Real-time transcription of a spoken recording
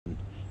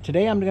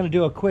Today I'm going to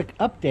do a quick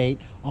update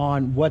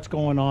on what's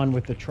going on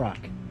with the truck.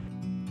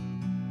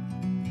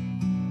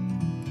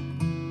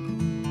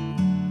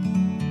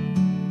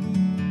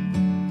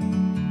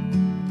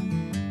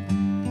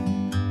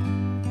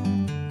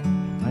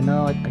 I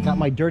know I got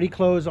my dirty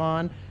clothes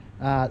on.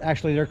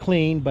 Actually, they're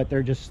clean, but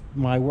they're just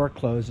my work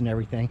clothes and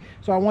everything.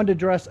 So I wanted to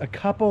address a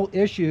couple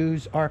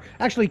issues, or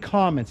actually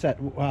comments that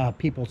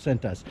people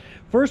sent us.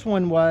 First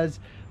one was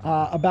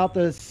about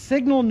the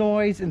signal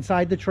noise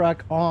inside the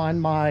truck on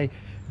my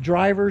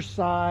driver's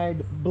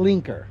side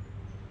blinker.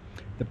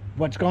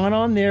 What's going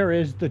on there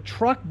is the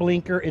truck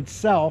blinker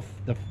itself,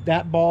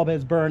 that bulb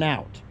has burned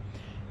out.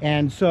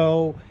 And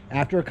so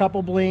after a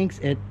couple blinks,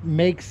 it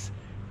makes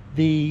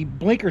the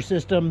blinker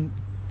system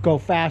go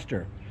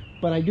faster.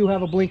 But I do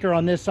have a blinker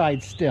on this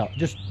side still,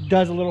 just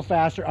does a little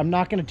faster. I'm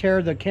not going to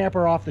tear the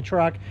camper off the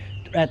truck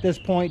at this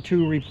point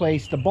to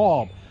replace the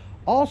bulb.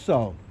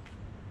 Also,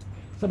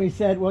 somebody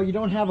said, well, you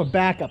don't have a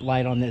backup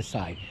light on this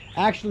side.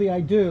 Actually, I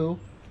do,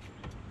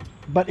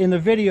 but in the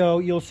video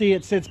you'll see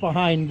it sits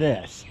behind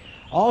this.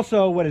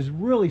 Also, what is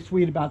really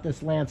sweet about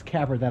this Lance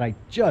camper that I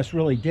just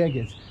really dig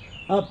is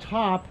up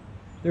top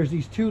there's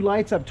these two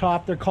lights up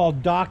top. They're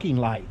called docking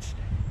lights.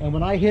 And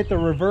when I hit the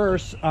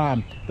reverse,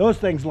 those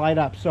things light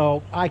up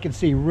so I can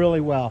see really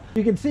well.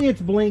 You can see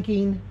it's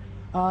blinking,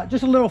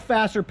 just a little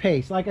faster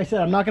pace. Like I said,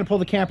 I'm not going to pull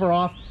the camper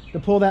off to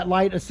pull that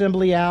light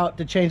assembly out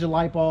to change the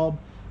light bulb.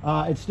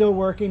 It's still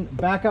working.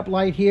 Backup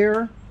light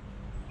here.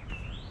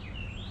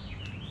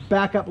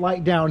 Backup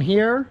light down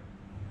here.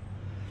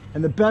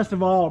 And the best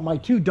of all, my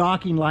two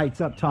docking lights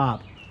up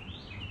top.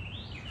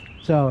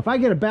 So if I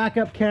get a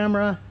backup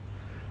camera,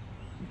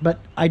 but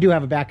I do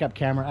have a backup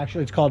camera.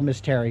 Actually, it's called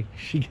Miss Terry.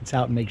 She gets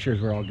out and makes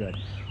sure we're all good.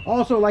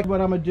 Also, like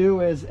what I'm gonna do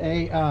is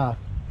a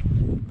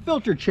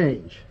filter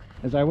change.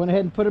 As I went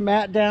ahead and put a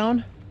mat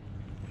down.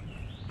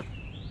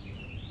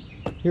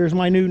 Here's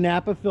my new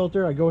Napa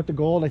filter. I go with the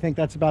gold. I think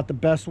that's about the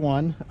best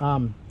one.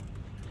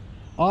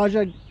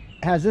 Aja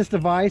has this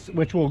device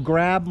which will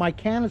grab my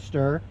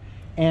canister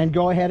and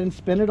go ahead and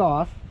spin it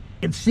off.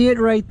 You can see it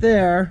right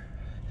there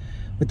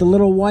with the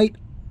little white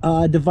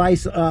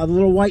device, the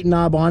little white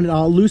knob on it.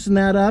 I'll loosen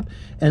that up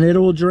and it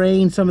will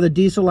drain some of the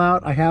diesel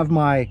out. I have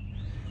my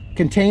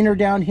container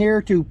down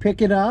here to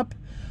pick it up.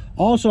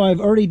 Also, I've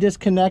already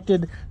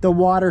disconnected the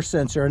water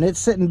sensor and it's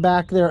sitting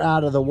back there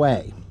out of the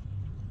way.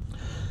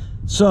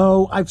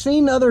 So I've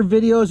seen other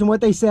videos and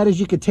what they said is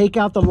you could take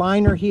out the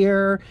liner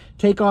here,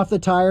 take off the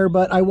tire,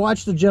 but I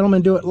watched the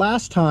gentleman do it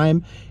last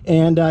time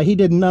and he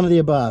did none of the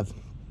above.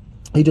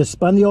 He just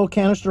spun the old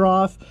canister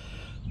off,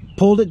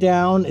 pulled it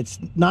down. It's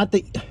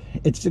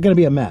going to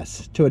be a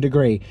mess to a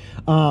degree.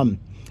 And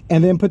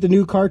then put the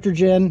new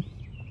cartridge in,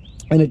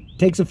 and it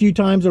takes a few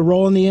times of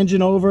rolling the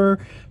engine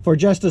over for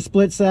just a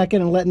split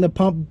second and letting the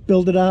pump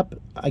build it up.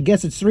 I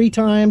guess it's 3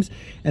 times,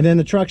 and then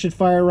the truck should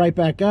fire right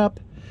back up.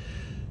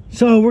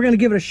 So we're going to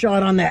give it a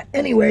shot on that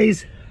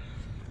anyways.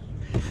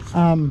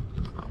 We're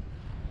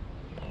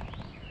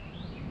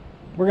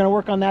going to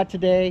work on that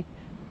today.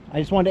 I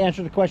just wanted to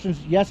answer the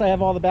questions. Yes, I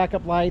have all the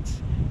backup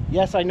lights.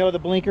 Yes, I know the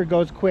blinker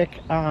goes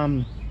quick.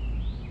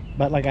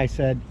 But like I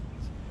said,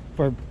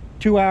 for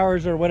 2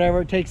 hours or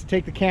whatever it takes to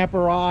take the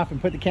camper off and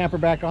put the camper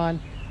back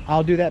on,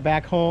 I'll do that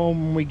back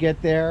home when we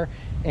get there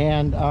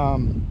and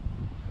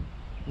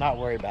not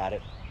worry about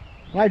it.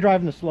 I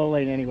drive in the slow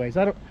lane anyways.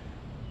 I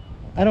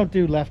don't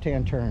do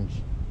left-hand turns.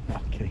 No,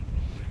 I'm kidding.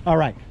 All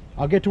right,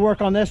 I'll get to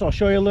work on this. I'll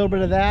show you a little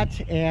bit of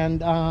that,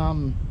 and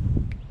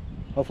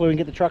hopefully we can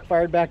get the truck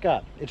fired back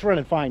up. It's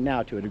running fine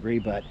now to a degree,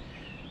 but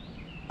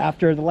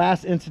after the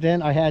last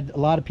incident, I had a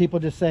lot of people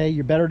just say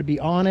you're better to be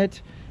on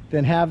it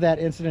than have that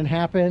incident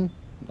happen.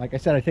 Like I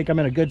said, I think I'm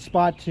in a good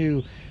spot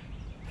to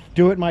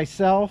do it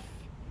myself.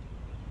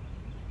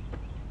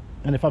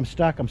 And if I'm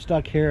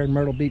stuck here in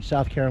Myrtle Beach,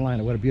 South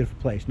Carolina. What a beautiful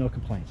place, no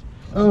complaints.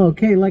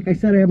 Okay, like I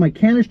said, I have my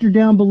canister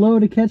down below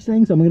to catch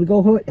things. I'm going to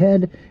go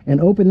ahead and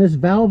open this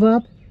valve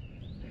up.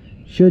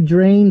 Should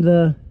drain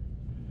the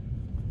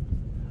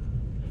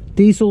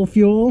diesel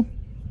fuel.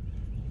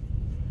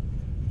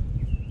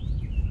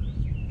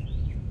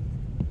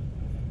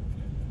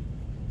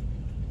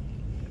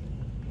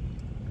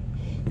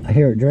 I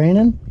hear it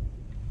draining.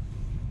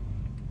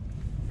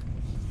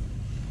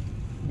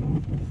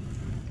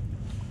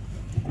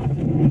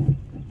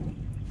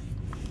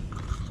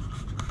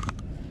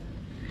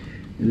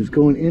 It is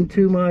going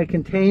into my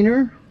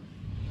container.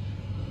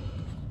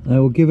 I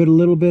will give it a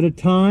little bit of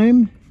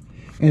time.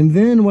 And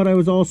then what I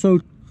was also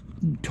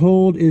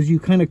told is you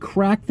kind of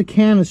crack the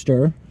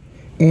canister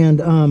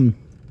and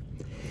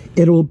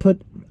it will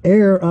put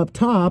air up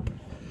top,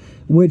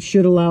 which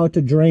should allow it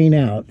to drain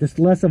out. Just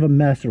less of a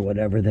mess or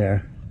whatever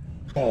there.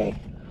 Okay,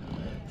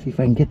 see if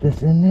I can get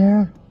this in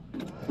there.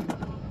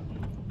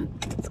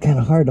 It's kind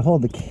of hard to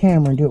hold the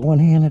camera and do it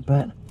one-handed,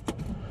 but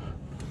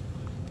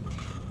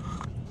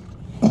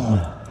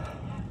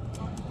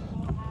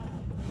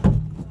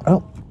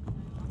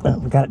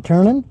we got it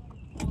turning.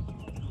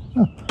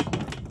 Oh.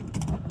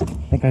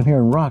 I think I'm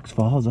hearing rocks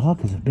fall as well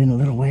because I've been a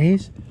little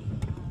ways.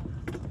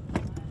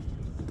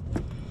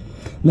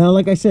 Now,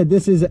 like I said,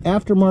 this is an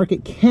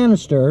aftermarket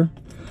canister,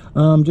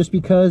 just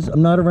because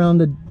I'm not around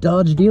the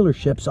Dodge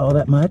dealerships all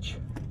that much.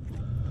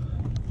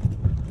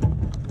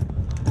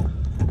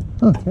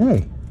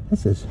 Okay,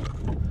 this is...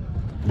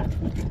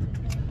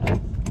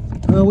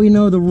 Well, we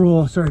know the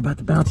rule. Sorry about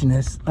the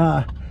bounciness.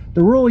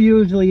 The rule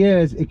usually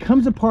is it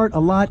comes apart a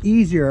lot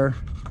easier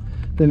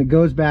than it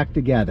goes back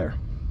together.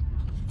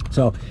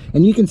 So,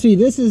 and you can see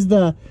this is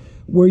the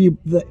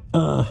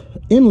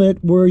inlet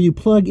where you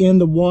plug in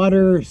the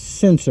water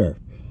sensor,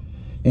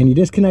 and you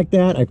disconnect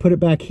that. I put it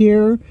back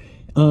here,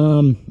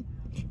 and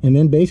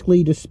then basically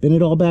you just spin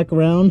it all back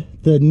around.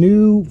 The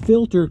new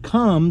filter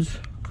comes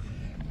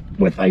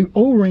with a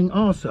O-ring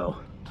also.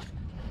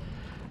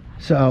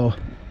 So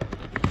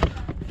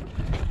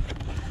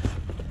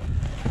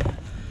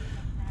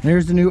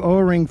there's the new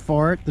O-ring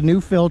for it, the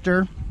new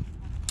filter.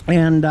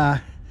 And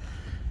I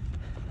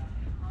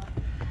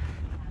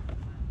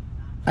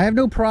have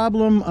no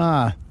problem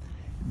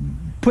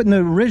putting the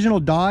original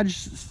Dodge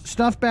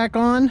stuff back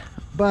on,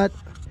 but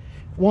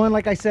one,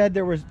 like I said,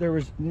 there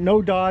was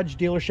no Dodge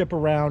dealership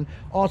around.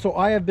 Also,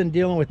 I have been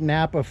dealing with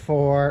Napa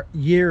for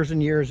years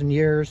and years and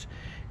years,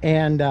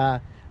 and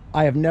I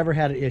have never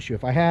had an issue.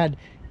 If I had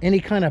any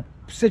kind of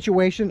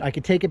situation, I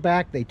could take it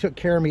back. They took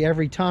care of me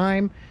every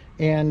time,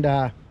 and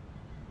I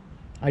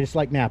just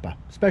like Napa,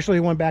 especially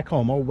one back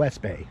home, old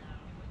West Bay.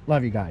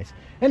 Love you guys.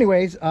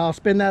 Anyways, I'll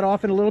spin that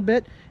off in a little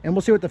bit, and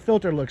we'll see what the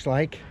filter looks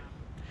like.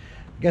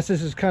 I guess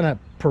this is kind of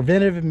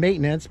preventive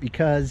maintenance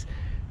because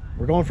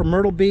we're going from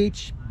Myrtle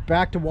Beach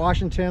back to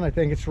Washington. I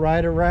think it's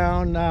right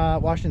around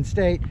Washington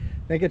State.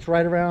 I think it's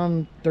right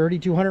around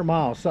 3,200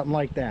 miles, something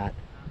like that,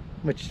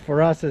 which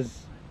for us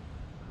is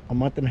a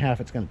month and a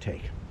half it's going to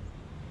take.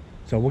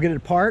 So we'll get it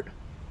apart,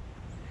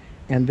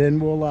 and then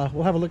we'll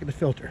have a look at the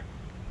filter.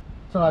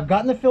 So I've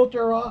gotten the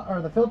filter off,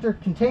 or the filter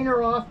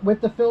container off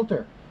with the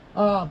filter.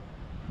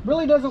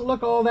 Really doesn't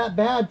look all that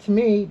bad to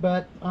me,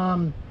 but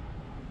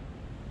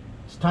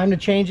it's time to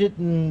change it,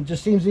 and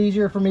just seems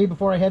easier for me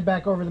before I head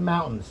back over the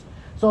mountains.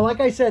 So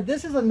like I said,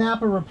 this is a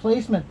Napa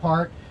replacement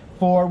part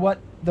for what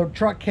the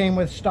truck came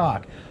with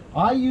stock.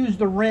 I used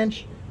the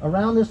wrench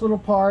around this little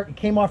part. It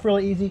came off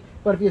really easy,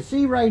 but if you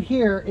see right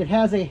here, it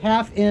has a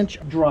 1/2 inch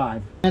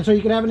drive, and so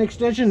you can have an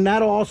extension, and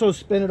that'll also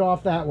spin it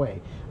off that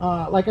way.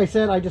 Like I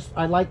said,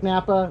 I like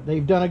Napa.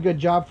 They've done a good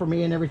job for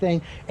me and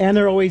everything, and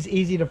they're always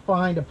easy to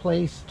find a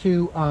place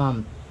to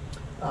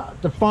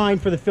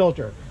find for the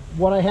filter.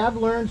 What I have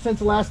learned since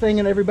the last thing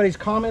in everybody's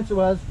comments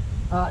was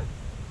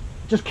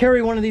just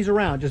carry one of these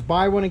around. Just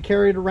buy one and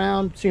carry it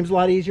around. Seems a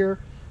lot easier.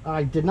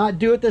 I did not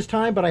do it this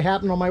time, but I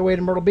happened on my way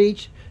to Myrtle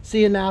Beach,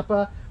 see a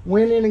Napa,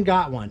 went in and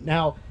got one.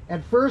 Now,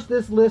 at first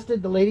this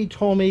listed, the lady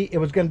told me it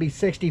was going to be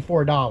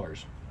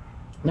 $64.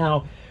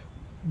 Now,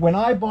 when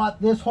I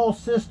bought this whole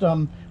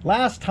system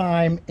last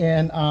time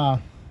in I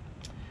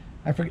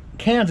forget,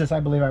 Kansas, I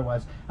believe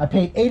I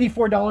paid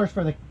 $84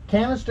 for the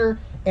canister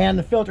and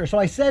the filter. So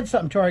I said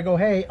something to her. I go,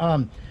 hey,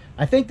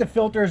 I think the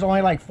filter is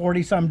only like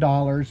 40 some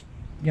dollars,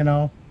 you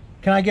know,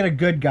 can I get a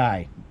good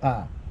guy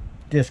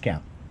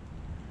discount?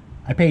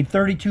 I paid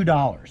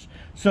 $32.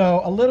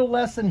 So a little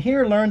lesson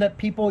here, learn that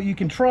people, you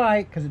can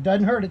try, because it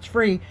doesn't hurt, it's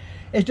free,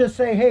 is just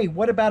say, hey,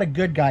 what about a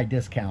good guy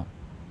discount?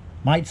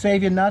 Might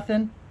save you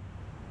nothing,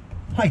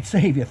 might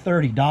save you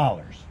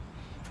 $30.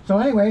 So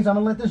anyways, I'm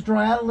gonna let this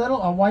dry out a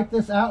little. I'll wipe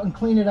this out and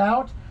clean it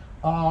out.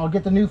 I'll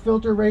get the new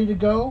filter ready to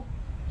go.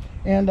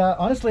 And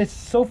honestly,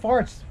 so far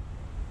it's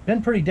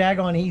been pretty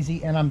daggone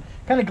easy, and I'm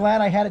kind of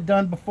glad I had it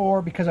done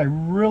before because I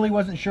really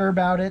wasn't sure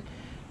about it.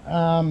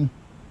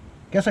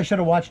 Guess I should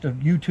have watched a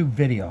YouTube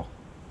video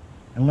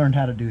and learned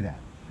how to do that.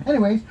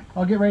 Anyways,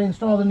 I'll get ready to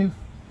install the new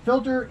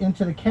filter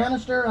into the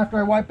canister after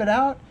I wipe it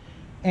out,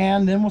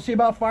 and then we'll see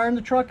about firing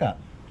the truck up.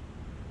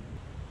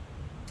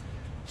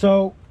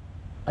 So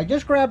I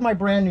just grabbed my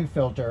brand new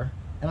filter,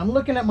 and I'm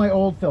looking at my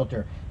old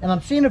filter, and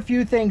I'm seeing a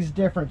few things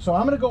different. So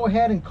I'm going to go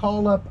ahead and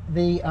call up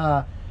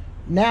the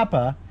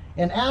Napa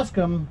and ask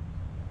them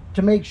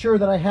to make sure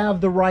that I have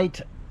the right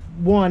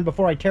one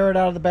before I tear it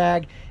out of the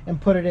bag and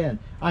put it in.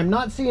 I'm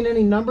not seeing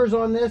any numbers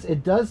on this.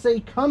 It does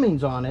say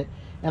Cummins on it,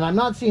 and I'm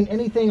not seeing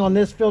anything on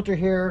this filter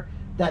here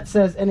that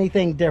says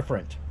anything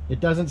different. It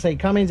doesn't say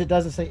Cummins, it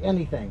doesn't say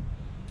anything.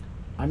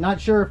 I'm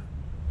not sure,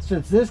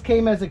 since this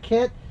came as a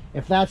kit,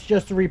 if that's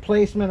just a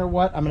replacement or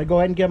what. I'm going to go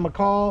ahead and give them a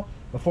call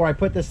before I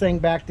put this thing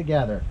back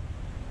together.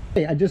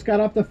 Hey, I just got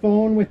off the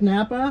phone with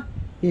Napa.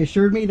 He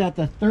assured me that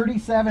the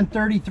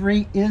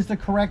 3733 is the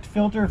correct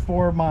filter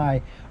for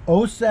my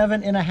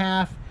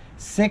 07.5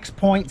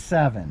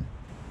 6.7.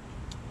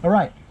 All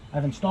right,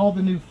 I've installed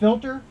the new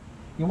filter.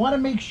 You want to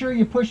make sure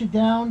you push it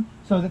down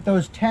so that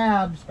those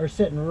tabs are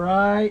sitting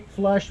right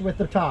flush with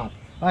the top.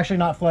 Actually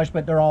not flush,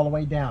 but they're all the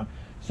way down.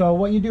 So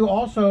what you do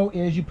also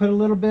is you put a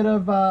little bit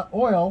of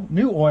oil,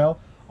 new oil,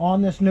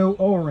 on this new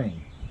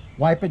O-ring.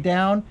 Wipe it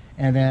down,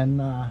 and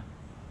then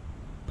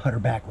put her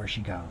back where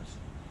she goes.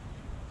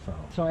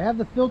 So I have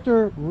the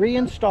filter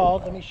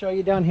reinstalled. Let me show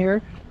you down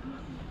here.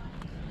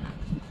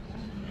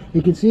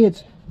 You can see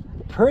it's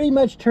pretty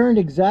much turned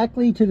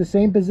exactly to the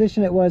same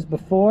position it was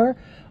before.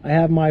 I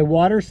have my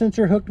water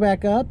sensor hooked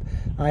back up.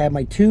 I have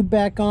my tube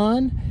back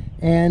on.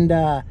 And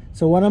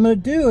so what I'm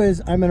going to do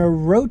is I'm going to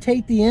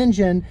rotate the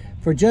engine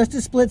for just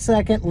a split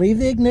second, leave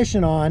the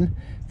ignition on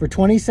for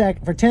 10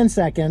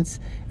 seconds,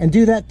 and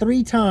do that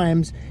 3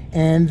 times,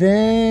 and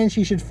then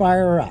she should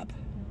fire up.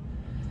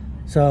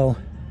 So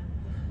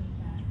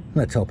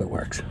let's hope it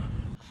works.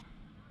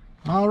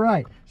 All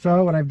right,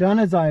 so what I've done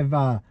is I've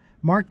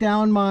marked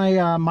down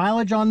my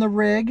mileage on the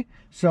rig,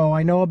 so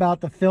I know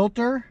about the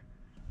filter.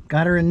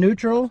 Got her in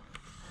neutral.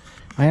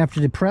 I have to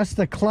depress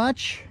the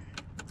clutch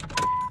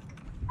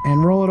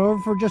and roll it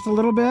over for just a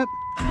little bit.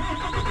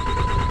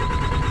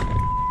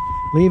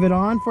 Leave it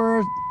on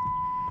for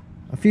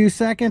a few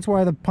seconds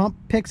while the pump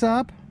picks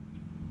up.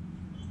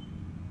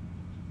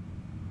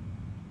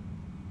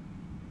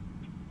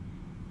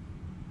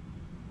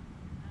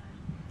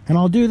 And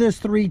I'll do this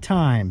 3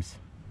 times.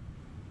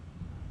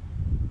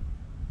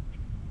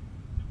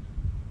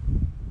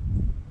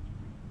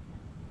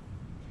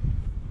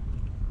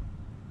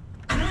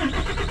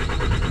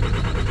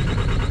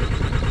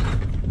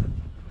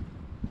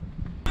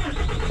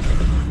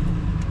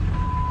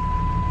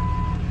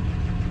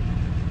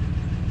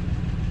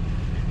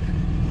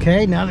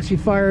 Okay, now that she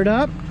fired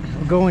up,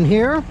 we'll go in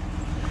here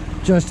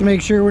just to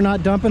make sure we're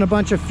not dumping a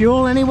bunch of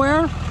fuel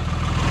anywhere.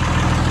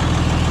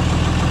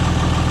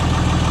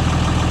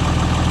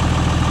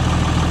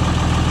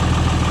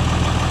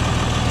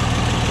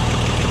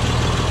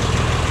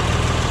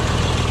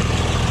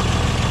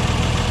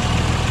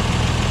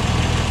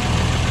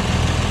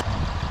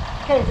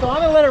 Okay, so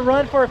I'm gonna let it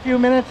run for a few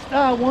minutes.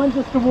 One,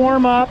 just to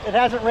warm up. It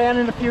hasn't ran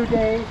in a few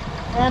days,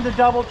 and to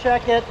double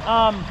check it.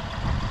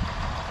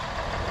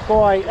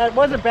 Boy, that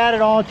wasn't bad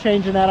at all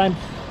changing that. I'm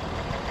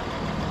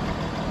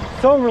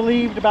so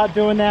relieved about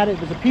doing that. It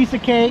was a piece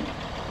of cake,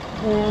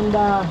 and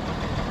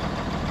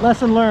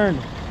lesson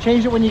learned.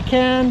 Change it when you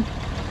can.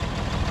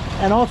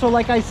 And also,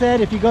 like I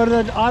said, if you go to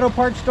the auto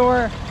parts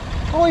store,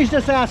 always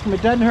just ask them.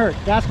 It doesn't hurt.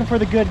 Ask them for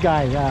the good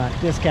guy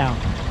discount.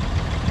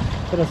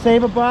 But to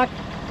save a buck,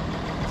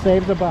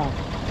 saves a buck.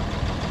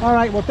 All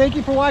right, well, thank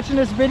you for watching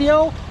this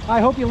video.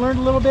 I hope you learned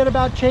a little bit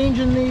about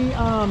changing the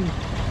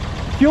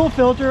fuel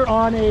filter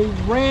on a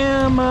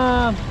Ram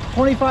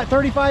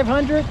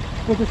 3500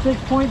 with a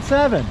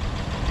 6.7.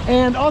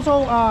 And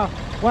also,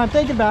 while I'm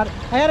thinking about it,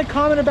 I had a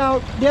comment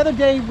about the other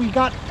day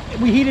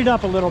we heated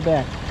up a little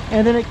bit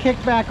and then it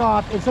kicked back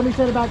off, and somebody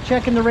said about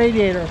checking the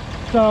radiator.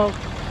 So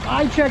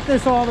I check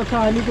this all the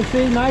time. You can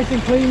see nice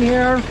and clean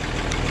here.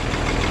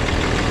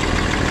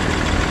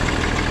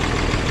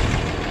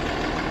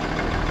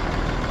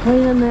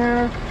 Clean in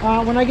there.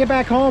 When I get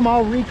back home,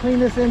 I'll re-clean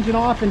this engine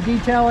off and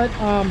detail it.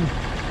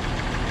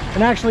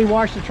 And actually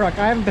wash the truck.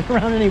 I haven't been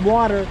around any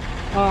water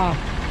to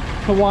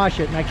wash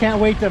it, and I can't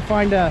wait to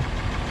find a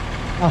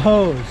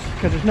hose,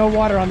 because there's no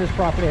water on this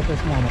property at this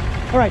moment.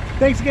 All right,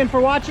 thanks again for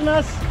watching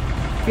us.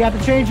 If you have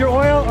to change your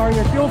oil or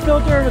your fuel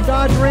filter in a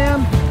Dodge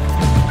Ram,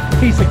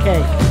 piece of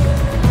cake.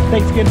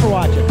 Thanks again for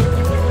watching.